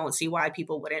 and I don't see why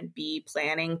people wouldn't be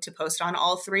planning to post on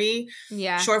all three.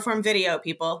 Yeah. Short form video,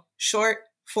 people. Short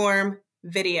form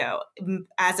video.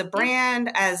 As a brand,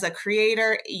 as a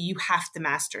creator, you have to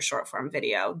master short form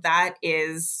video. That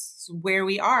is where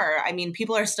we are. I mean,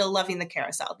 people are still loving the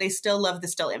carousel. They still love the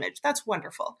still image. That's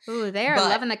wonderful. Ooh, they are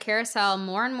loving the carousel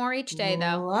more and more each day,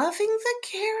 though. Loving the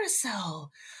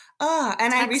carousel. And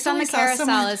Text I recently on the saw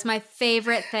carousel is my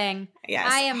favorite thing.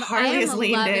 Yes, I am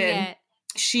leaned loving in. it.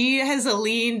 She has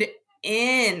leaned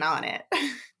in on it.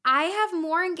 I have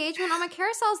more engagement on my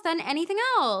carousels than anything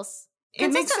else.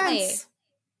 It makes sense.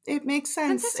 It makes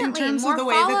sense in terms more of the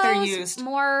way follows, that they're used.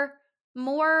 More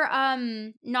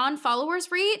non-followers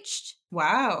reached.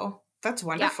 Wow, that's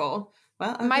wonderful. Yeah.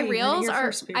 Well, okay, my reels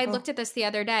are. I looked looked at this the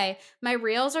other day. My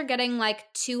reels are getting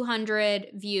like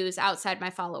 200 views outside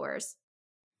my followers.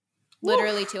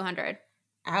 Literally 200.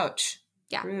 Ouch.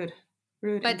 Yeah. Rude.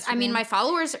 But Instagram. I mean, my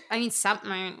followers. I mean, some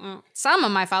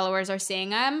of my followers are seeing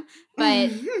them,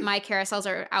 but my carousels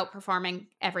are outperforming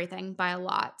everything by a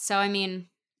lot. So I mean.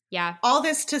 Yeah. All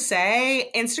this to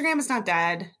say, Instagram is not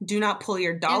dead. Do not pull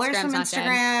your dollars from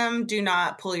Instagram. Do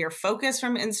not pull your focus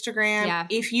from Instagram. Yeah.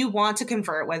 If you want to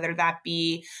convert, whether that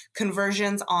be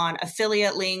conversions on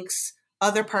affiliate links,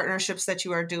 other partnerships that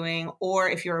you are doing, or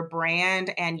if you're a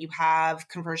brand and you have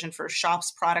conversion for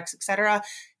shops, products, etc.,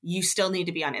 you still need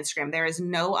to be on Instagram. There is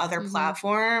no other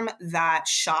platform that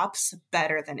shops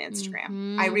better than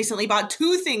Instagram. I recently bought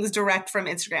 2 things direct from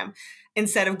Instagram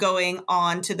instead of going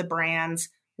on to the brand's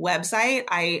website.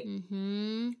 I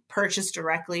purchased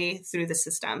directly through the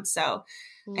system. So,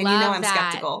 and you know I'm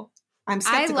skeptical. I'm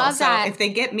skeptical. I love that. If they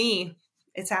get me,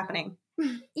 it's happening.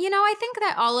 You know, I think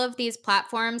that all of these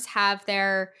platforms have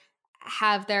their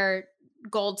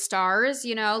gold stars,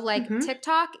 you know, like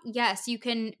TikTok. Yes, you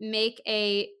can make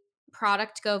a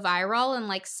product go viral and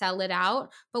like sell it out.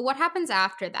 But what happens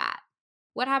after that?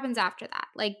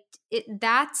 Like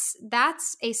that's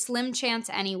a slim chance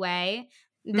anyway.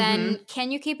 Then can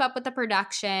you keep up with the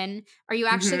production? Are you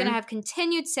actually going to have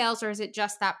continued sales, or is it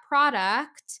just that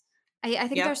product? I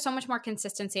think there's so much more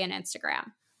consistency on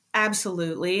Instagram.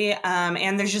 Absolutely.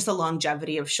 And there's just a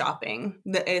longevity of shopping.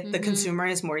 The consumer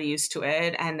is more used to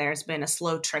it, and there's been a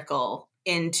slow trickle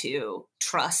into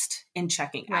trust in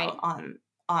checking out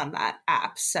on that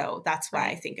app. So that's why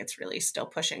I think it's really still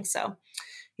pushing. So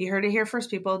you heard it here first,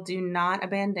 people. Do not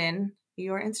abandon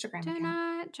your Instagram account. Do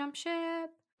not jump ship.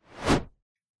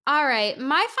 All right.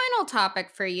 My final topic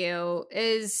for you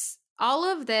is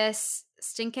all of this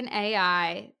stinking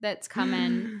AI that's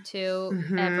coming to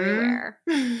everywhere.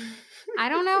 I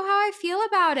don't know how I feel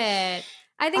about it.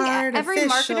 I think every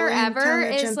marketer ever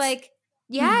is like,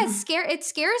 it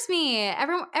scares me.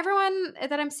 Everyone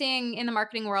that I'm seeing in the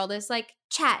marketing world is like,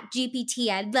 Chat GPT,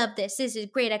 I love this. This is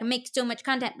great. I can make so much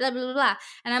content, blah, blah, blah, blah.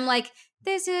 And I'm like,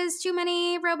 this is too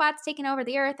many robots taking over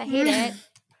the earth. I hate it.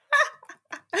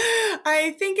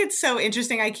 I think it's so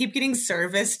interesting. I keep getting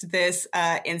serviced this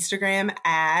Instagram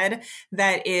ad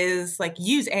that is like,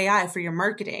 use AI for your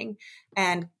marketing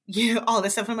and all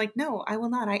this stuff. I'm like, no, I will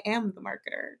not. I am the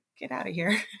marketer. Get out of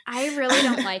here. I really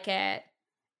don't like it.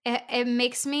 It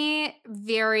makes me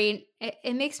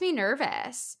it makes me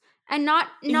nervous. And not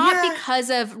because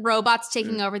of robots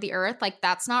taking over the earth. Like,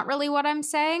 that's not really what I'm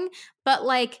saying. But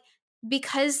like,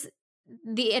 because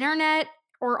the internet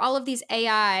or all of these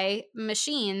AI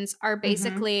machines are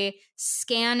basically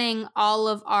scanning all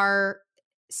of our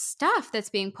stuff that's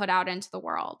being put out into the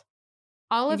world.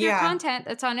 All of your content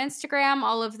that's on Instagram,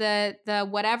 all of the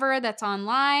whatever that's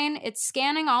online, it's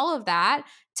scanning all of that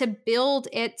to build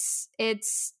its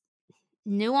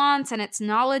nuance and its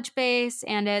knowledge base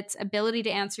and its ability to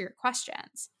answer your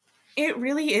questions. It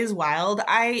really is wild.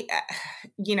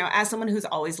 As someone who's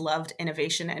always loved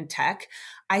innovation and tech,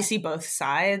 I see both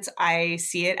sides. I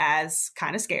see it as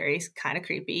kind of scary, kind of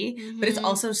creepy, but it's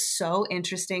also so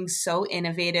interesting, so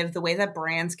innovative. The way that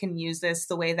brands can use this,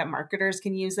 the way that marketers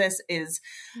can use this is,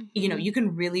 you know, you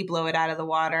can really blow it out of the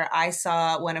water. I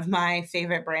saw one of my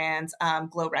favorite brands,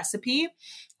 Glow Recipe,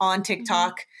 on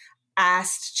TikTok,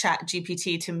 asked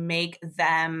ChatGPT to make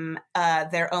them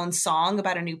their own song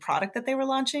about a new product that they were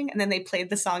launching. And then they played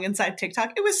the song inside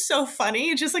TikTok. It was so funny.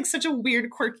 It's just like such a weird,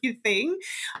 quirky thing.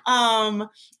 I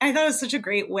thought it was such a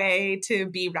great way to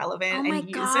be relevant and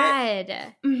use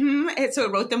it. So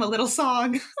it wrote them a little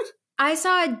song. I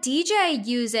saw a DJ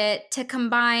use it to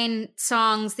combine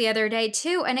songs the other day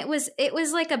too, and it was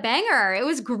like a banger. It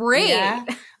was great. Yeah.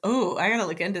 Oh, I gotta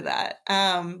look into that.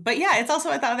 But yeah, it's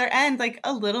also at the other end like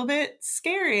a little bit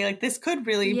scary. Like this could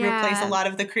really replace a lot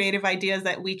of the creative ideas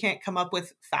that we can't come up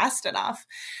with fast enough.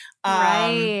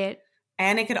 Right.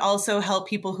 And it could also help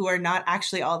people who are not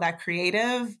actually all that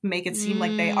creative make it seem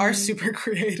like they are super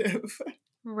creative.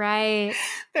 Right.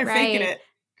 They're faking it.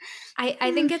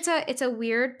 I think it's a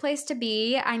weird place to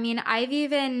be. I mean,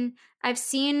 I've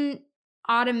seen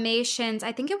automations.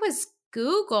 I think it was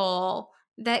Google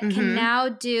that can now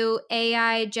do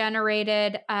AI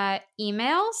generated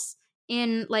emails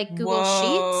in like Google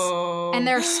Sheets, and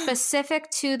they're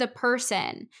specific to the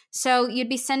person. So you'd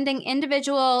be sending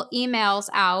individual emails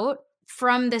out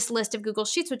from this list of Google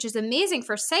Sheets, which is amazing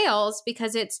for sales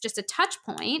because it's just a touch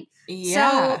point.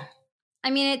 Yeah. So, I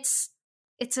mean,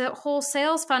 it's a whole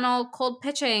sales funnel cold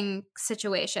pitching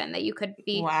situation that you could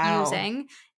be using.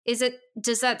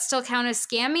 Does that still count as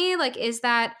scammy? Like, is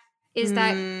that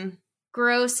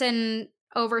gross and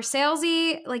over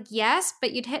salesy? Like, yes,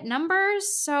 but you'd hit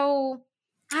numbers. So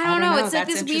I don't know. It's like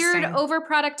this weird over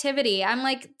productivity. I'm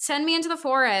like, send me into the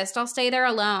forest. I'll stay there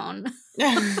alone.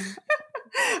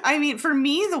 I mean, for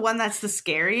me, the one that's the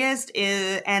scariest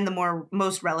is, and the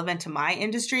most relevant to my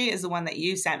industry is the one that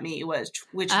you sent me, was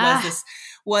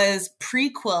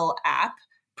Prequel app.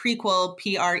 Prequel,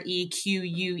 Prequel,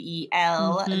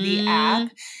 the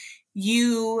app.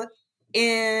 You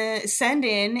send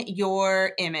in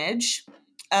your image,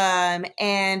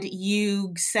 and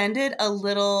you send it a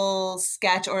little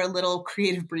sketch or a little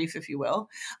creative brief, if you will,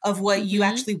 of what you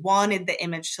actually wanted the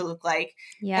image to look like.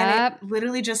 And it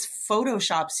literally just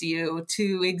photoshops you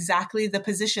to exactly the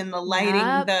position, the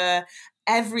lighting, the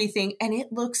everything. And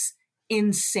it looks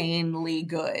insanely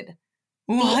good.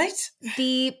 What?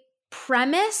 The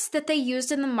premise that they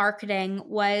used in the marketing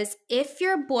was, if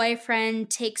your boyfriend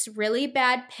takes really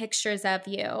bad pictures of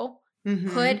you,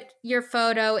 put your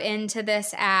photo into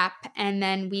this app and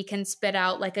then we can spit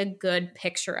out like a good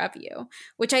picture of you,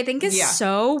 which I think is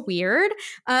so weird.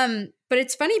 But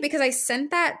it's funny because I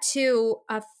sent that to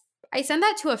a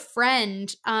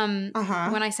friend when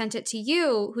I sent it to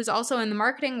you, who's also in the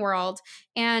marketing world.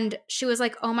 And she was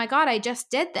like, oh my God, I just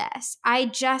did this. I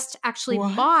just actually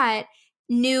bought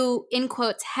new, in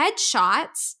quotes,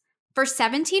 headshots for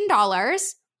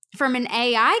 $17 from an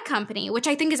AI company, which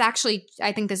I think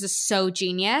this is so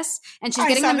genius. And she's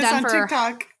getting them done for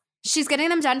TikTok. She's getting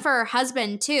them done for her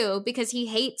husband too, because he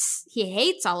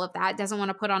hates all of that. Doesn't want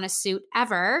to put on a suit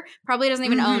ever. Probably doesn't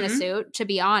even own a suit, to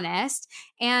be honest.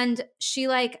 And she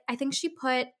I think she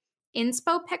put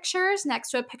inspo pictures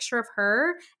next to a picture of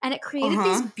her, and it created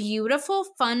these beautiful,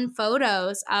 fun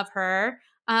photos of her.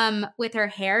 With her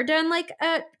hair done like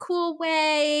a cool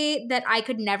way that I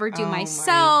could never do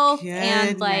myself.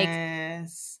 And like, in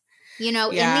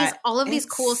all of these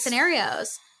cool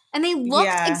scenarios. And they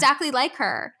looked exactly like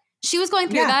her. She was going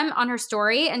through them on her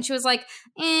story and she was like,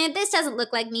 this doesn't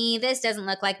look like me. This doesn't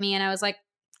look like me. And I was like,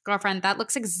 girlfriend, that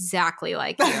looks exactly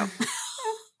like you.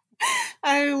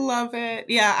 I love it.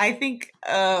 Yeah, I think,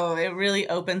 it really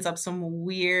opens up some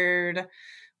weird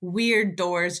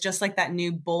doors, just like that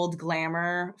new bold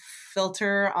glamour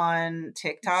filter on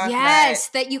TikTok. Yes,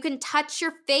 that you can touch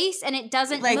your face and it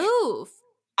doesn't move.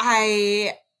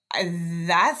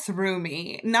 That threw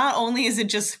me. Not only is it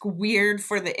just weird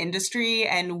for the industry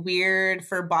and weird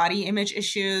for body image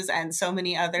issues and so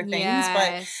many other things,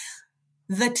 but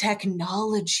the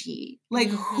technology,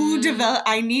 who developed,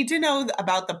 I need to know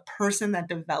about the person that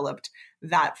developed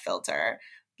that filter.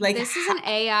 This is an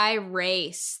AI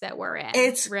race that we're in.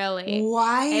 It's really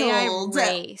wild.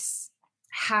 AI race.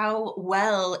 How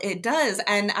well it does.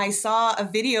 And I saw a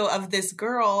video of this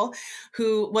girl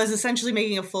who was essentially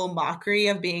making a full mockery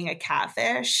of being a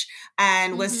catfish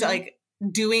and was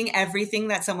doing everything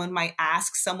that someone might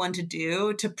ask someone to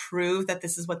do to prove that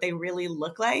this is what they really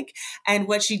look like. And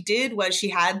what she did was she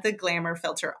had the glamour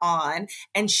filter on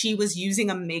and she was using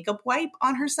a makeup wipe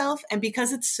on herself. And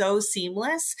because it's so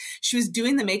seamless, she was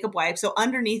doing the makeup wipe. So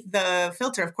underneath the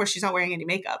filter, of course, she's not wearing any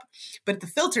makeup, but the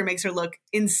filter makes her look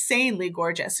insanely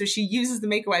gorgeous. So she uses the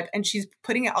makeup wipe and she's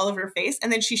putting it all over her face.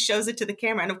 And then she shows it to the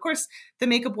camera. And of course, the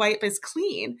makeup wipe is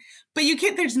clean, but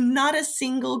there's not a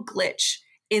single glitch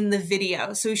in the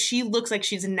video. So she looks like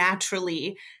she's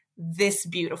naturally this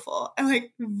beautiful. I'm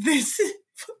like, this is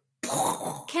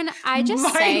Can I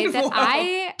just say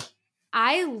that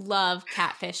I love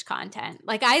catfish content.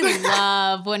 Like, I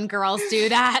love when girls do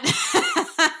that.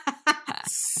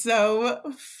 So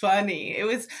funny.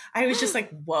 I was just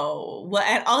like, whoa. Well,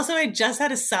 and also I just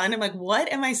had a son. I'm like,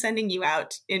 what am I sending you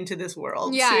out into this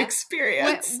world to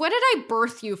experience? What did I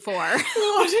birth you for?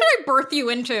 What did I birth you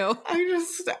into?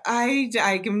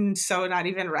 I'm so not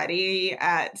even ready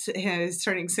at his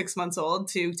turning 6 months old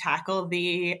to tackle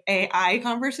the AI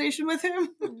conversation with him.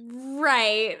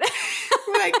 Right.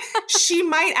 Like, she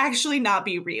might actually not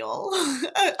be real.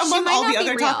 Among all the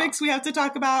other topics we have to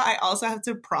talk about, I also have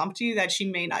to prompt you that she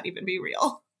may not even be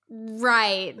real.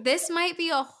 Right. This might be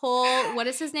a whole, what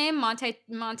is his name?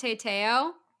 Monte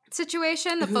Teo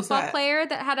situation, the football player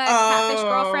that had a catfish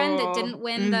girlfriend that didn't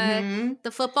win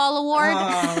the football award.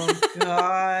 Oh,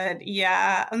 God.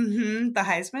 Yeah. The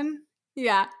Heisman?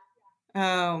 Yeah.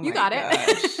 Oh, my You got gosh.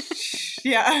 it.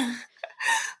 Yeah.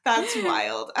 That's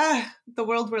wild. The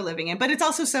world we're living in. But it's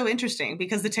also so interesting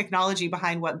because the technology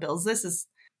behind what builds this is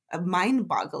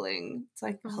mind-boggling. It's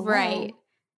like, hello. Right.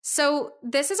 So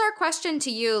this is our question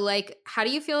to you. Like, how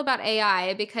do you feel about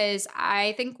AI? Because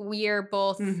I think we're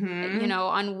both,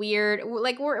 on weird,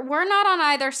 like we're not on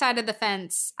either side of the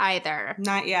fence either.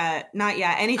 Not yet.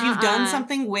 And if you've done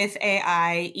something with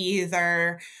AI,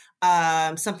 either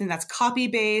something that's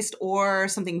copy-based or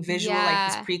something visual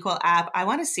like this prequel app, I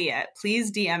want to see it.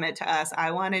 Please DM it to us. I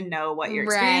want to know what your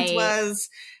experience was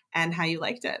and how you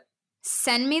liked it.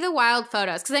 Send me the wild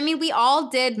photos. Because, I mean, we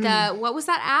all did what was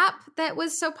that app that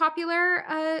was so popular,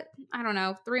 I don't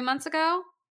know, 3 months ago?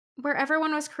 Where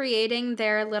everyone was creating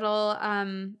their little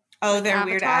their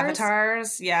weird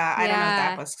avatars? Yeah, I don't know what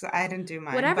that was because I didn't do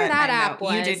mine. Whatever that app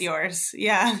was. You did yours.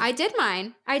 Yeah. I did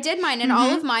mine. And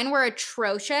all of mine were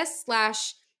atrocious /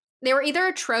 they were either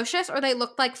atrocious or they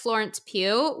looked like Florence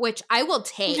Pugh, which I will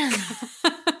take.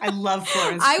 I love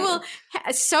Florence Pugh.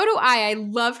 So do I. I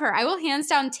love her. I will hands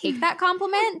down take that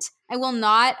compliment. I will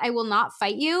not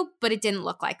fight you, but it didn't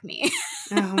look like me.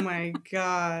 Oh my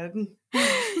God.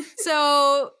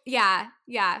 So yeah.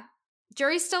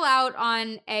 Jury's still out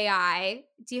on AI.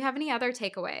 Do you have any other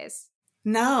takeaways?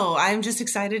 No, I'm just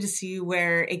excited to see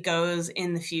where it goes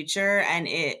in the future and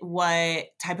what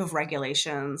type of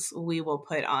regulations we will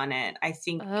put on it. I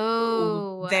think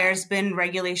there's been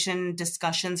regulation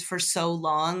discussions for so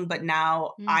long, but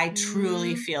now I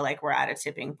truly feel like we're at a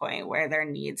tipping point where there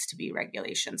needs to be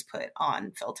regulations put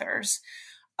on filters.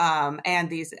 And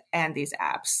these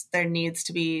apps. There needs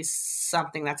to be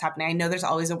something that's happening. I know there's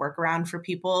always a workaround for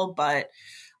people, but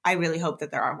I really hope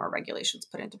that there are more regulations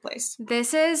put into place.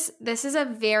 This is a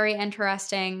very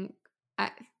interesting.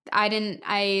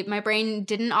 My brain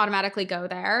didn't automatically go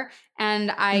there, and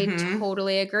I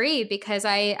totally agree because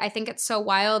I think it's so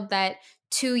wild that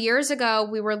 2 years ago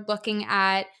we were looking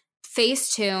at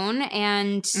Facetune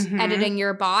and editing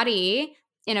your body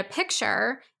in a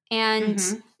picture, and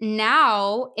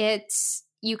now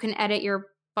you can edit your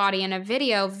body in a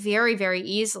video very, very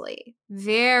easily.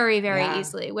 Very, very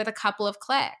easily with a couple of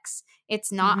clicks.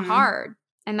 It's not hard.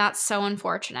 And that's so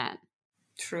unfortunate.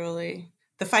 Truly.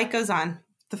 The fight goes on.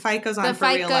 The fight goes on for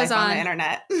real life on the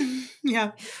internet.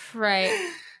 Yeah. Right.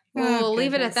 Well, we'll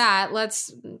leave it at that.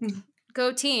 Let's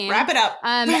go team. Wrap it up.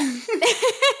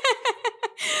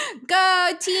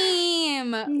 Go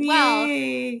team!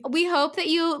 Yay. Well, we hope that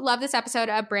you love this episode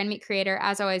of Brand Meet Creator.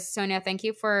 As always, Sonia, thank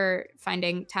you for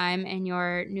finding time in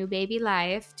your new baby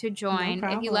life to join. No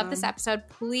problem. If you love this episode,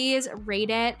 please rate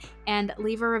it and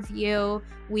leave a review.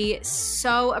 We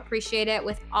so appreciate it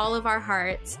with all of our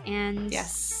hearts. And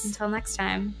until next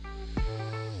time.